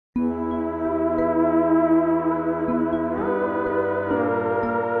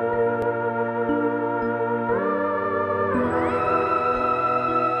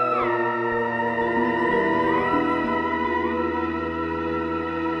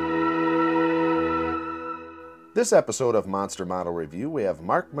This episode of Monster Model Review, we have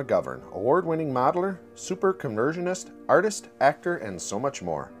Mark McGovern, award-winning modeler, super conversionist, artist, actor, and so much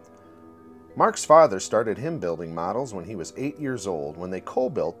more. Mark's father started him building models when he was 8 years old when they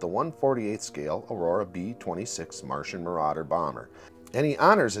co-built the 1/48 scale Aurora B-26 Martian Marauder bomber, and he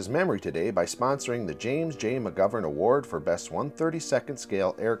honors his memory today by sponsoring the James J. McGovern Award for Best 1/32nd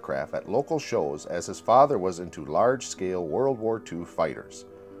Scale Aircraft at local shows, as his father was into large-scale World War II fighters.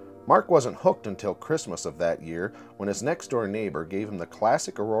 Mark wasn't hooked until Christmas of that year when his next-door neighbor gave him the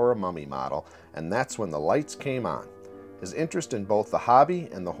classic Aurora mummy model, and that's when the lights came on. His interest in both the hobby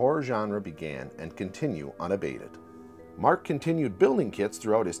and the horror genre began and continue unabated. Mark continued building kits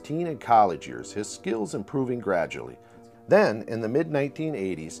throughout his teen and college years, his skills improving gradually. Then, in the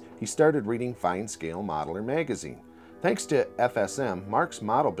mid-1980s, he started reading Fine Scale Modeler magazine. Thanks to FSM, Mark's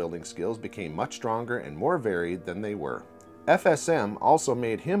model building skills became much stronger and more varied than they were. FSM also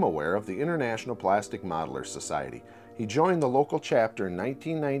made him aware of the International Plastic Modelers Society. He joined the local chapter in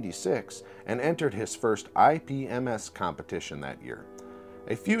 1996 and entered his first IPMS competition that year.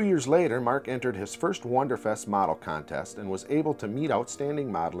 A few years later, Mark entered his first Wonderfest model contest and was able to meet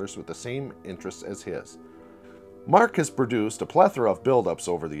outstanding modelers with the same interests as his. Mark has produced a plethora of build-ups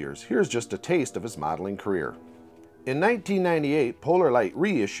over the years. Here's just a taste of his modeling career. In 1998, Polar Light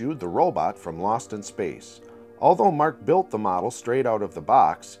reissued the robot from Lost in Space. Although Mark built the model straight out of the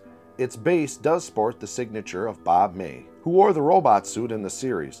box, its base does sport the signature of Bob May, who wore the robot suit in the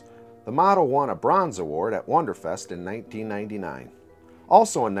series. The model won a Bronze Award at Wonderfest in 1999.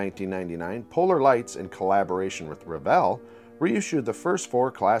 Also in 1999, Polar Lights, in collaboration with Revell, reissued the first 4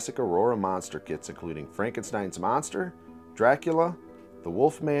 classic Aurora monster kits, including Frankenstein's Monster, Dracula, the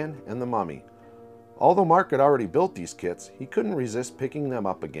Wolfman, and the Mummy. Although Mark had already built these kits, he couldn't resist picking them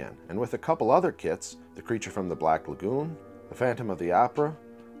up again, and with a couple other kits, the Creature from the Black Lagoon, the Phantom of the Opera,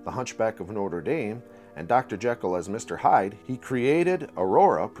 the Hunchback of Notre Dame, and Dr. Jekyll as Mr. Hyde, he created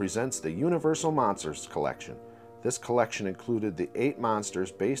Aurora Presents the Universal Monsters collection. This collection included the 8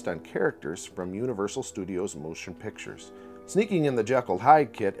 monsters based on characters from Universal Studios motion pictures. Sneaking in the Jekyll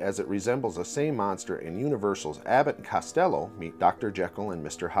Hyde kit, as it resembles the same monster in Universal's Abbott and Costello meet Dr. Jekyll and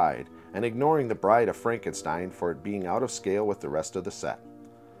Mr. Hyde, and ignoring the Bride of Frankenstein for it being out of scale with the rest of the set.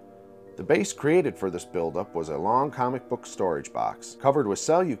 The base created for this build-up was a long comic book storage box, covered with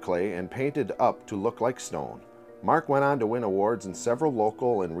celluclay and painted up to look like stone. Mark went on to win awards in several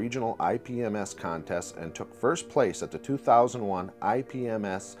local and regional IPMS contests and took first place at the 2001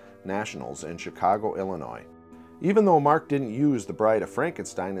 IPMS Nationals in Chicago, Illinois. Even though Mark didn't use the Bride of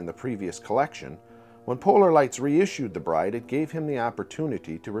Frankenstein in the previous collection, when Polar Lights reissued the Bride, it gave him the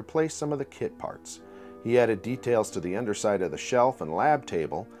opportunity to replace some of the kit parts. He added details to the underside of the shelf and lab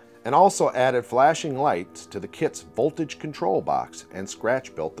table, and also added flashing lights to the kit's voltage control box and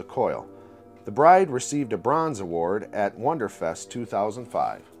scratch-built the coil. The Bride received a Bronze Award at Wonderfest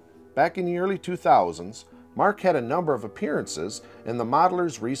 2005. Back in the early 2000s, Mark had a number of appearances in the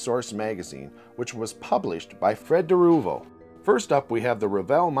Modeler's Resource magazine, which was published by Fred DeRuvo. First up, we have the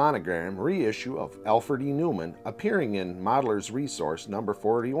Revell Monogram reissue of Alfred E. Newman appearing in Modeler's Resource number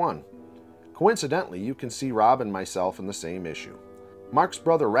 41. Coincidentally, you can see Rob and myself in the same issue. Mark's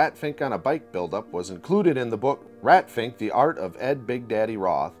brother Ratfink on a Bike buildup was included in the book Ratfink, The Art of Ed Big Daddy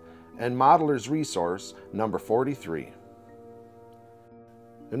Roth, and Modeler's Resource number 43.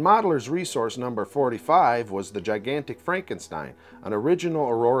 In Modeler's Resource number 45 was the Gigantic Frankenstein, an original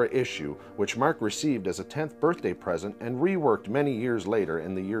Aurora issue which Mark received as a 10th birthday present and reworked many years later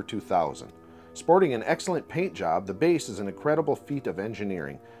in the year 2000. Sporting an excellent paint job, the base is an incredible feat of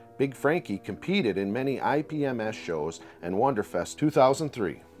engineering. Big Frankie competed in many IPMS shows and Wonderfest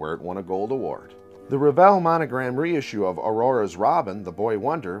 2003, where it won a Gold Award. The Revell Monogram reissue of Aurora's Robin, the Boy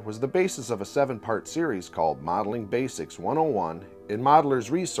Wonder, was the basis of a 7-part series called Modeling Basics 101 in Modeler's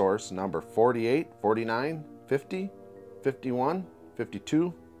Resource number 48, 49, 50, 51,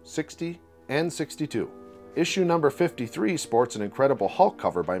 52, 60, and 62. Issue number 53 sports an incredible Hulk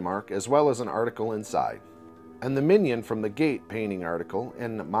cover by Mark, as well as an article inside, and the Minion from the Gate painting article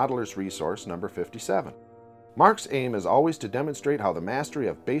in Modeler's Resource number 57. Mark's aim is always to demonstrate how the mastery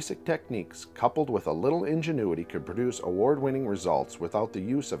of basic techniques coupled with a little ingenuity could produce award-winning results without the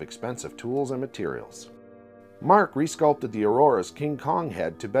use of expensive tools and materials. Mark resculpted the Aurora's King Kong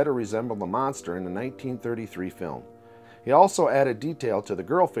head to better resemble the monster in the 1933 film. He also added detail to the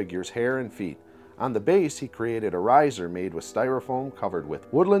girl figure's hair and feet. On the base, he created a riser made with styrofoam covered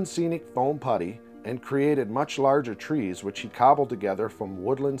with woodland scenic foam putty and created much larger trees which he cobbled together from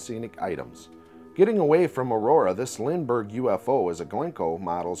woodland scenic items. Getting away from Aurora, this Lindbergh UFO is a Glencoe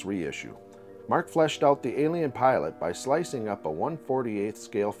Models reissue. Mark fleshed out the alien pilot by slicing up a 1/48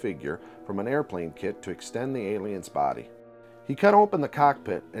 scale figure from an airplane kit to extend the alien's body. He cut open the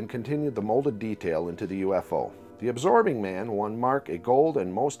cockpit and continued the molded detail into the UFO. The Absorbing Man won Mark a Gold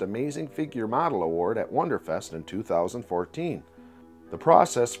and Most Amazing Figure Model Award at Wonderfest in 2014. The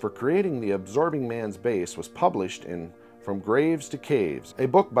process for creating the Absorbing Man's base was published in From Graves to Caves, a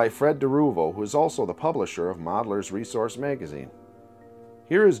book by Fred DeRuvo, who is also the publisher of Modeler's Resource magazine.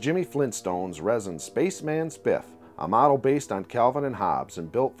 Here is Jimmy Flintstone's resin Spaceman Spiff, a model based on Calvin and Hobbes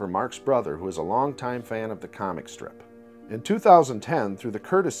and built for Mark's brother, who is a longtime fan of the comic strip. In 2010, through the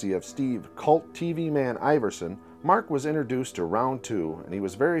courtesy of Steve Cult TV Man Iverson, Mark was introduced to Round 2, and he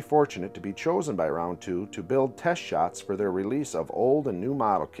was very fortunate to be chosen by Round 2 to build test shots for their release of old and new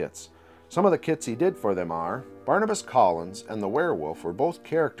model kits. Some of the kits he did for them are Barnabas Collins and the Werewolf were both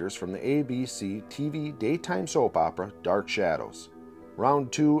characters from the ABC TV daytime soap opera Dark Shadows.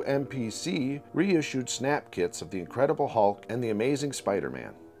 Round 2 MPC reissued snap kits of the Incredible Hulk and the Amazing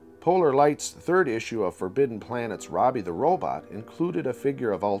Spider-Man. Polar Light's third issue of Forbidden Planet's Robbie the Robot included a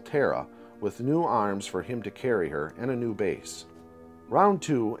figure of Altera with new arms for him to carry her and a new base. Round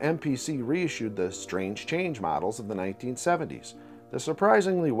 2 MPC reissued the Strange Change models of the 1970s. The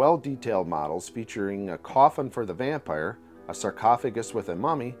surprisingly well-detailed models featuring a coffin for the vampire, a sarcophagus with a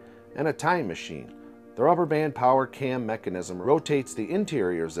mummy, and a time machine. The rubber band power cam mechanism rotates the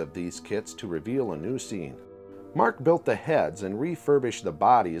interiors of these kits to reveal a new scene. Mark built the heads and refurbished the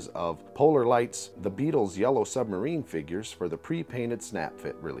bodies of Polar Light's The Beatles Yellow Submarine figures for the pre-painted Snap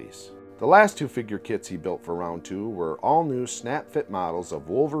Fit release. The last two figure kits he built for Round 2 were all-new Snap Fit models of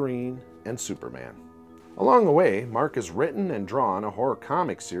Wolverine and Superman. Along the way, Mark has written and drawn a horror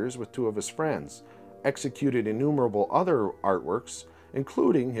comic series with two of his friends, executed innumerable other artworks,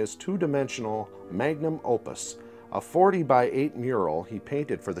 including his two-dimensional magnum opus, a 40 by 8 mural he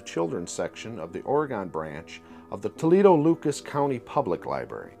painted for the children's section of the Oregon branch of the Toledo-Lucas County Public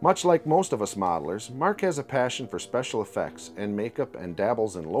Library. Much like most of us modelers, Mark has a passion for special effects and makeup and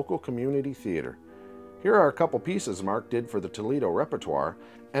dabbles in local community theater. Here are a couple pieces Mark did for the Toledo repertoire,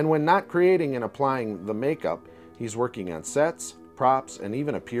 and when not creating and applying the makeup, he's working on sets, props, and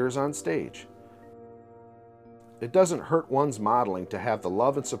even appears on stage. It doesn't hurt one's modeling to have the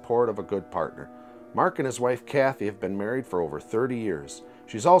love and support of a good partner. Mark and his wife Kathy have been married for over 30 years.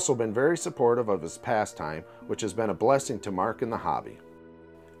 She's also been very supportive of his pastime, which has been a blessing to Mark and the hobby.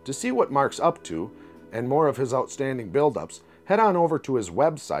 To see what Mark's up to, and more of his outstanding build-ups, head on over to his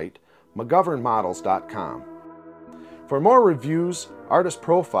website, McGovernModels.com. For more reviews, artist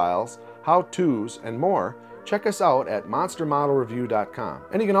profiles, how-tos, and more, check us out at MonsterModelReview.com.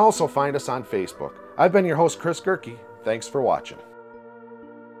 And you can also find us on Facebook. I've been your host, Chris Gierke. Thanks for watching.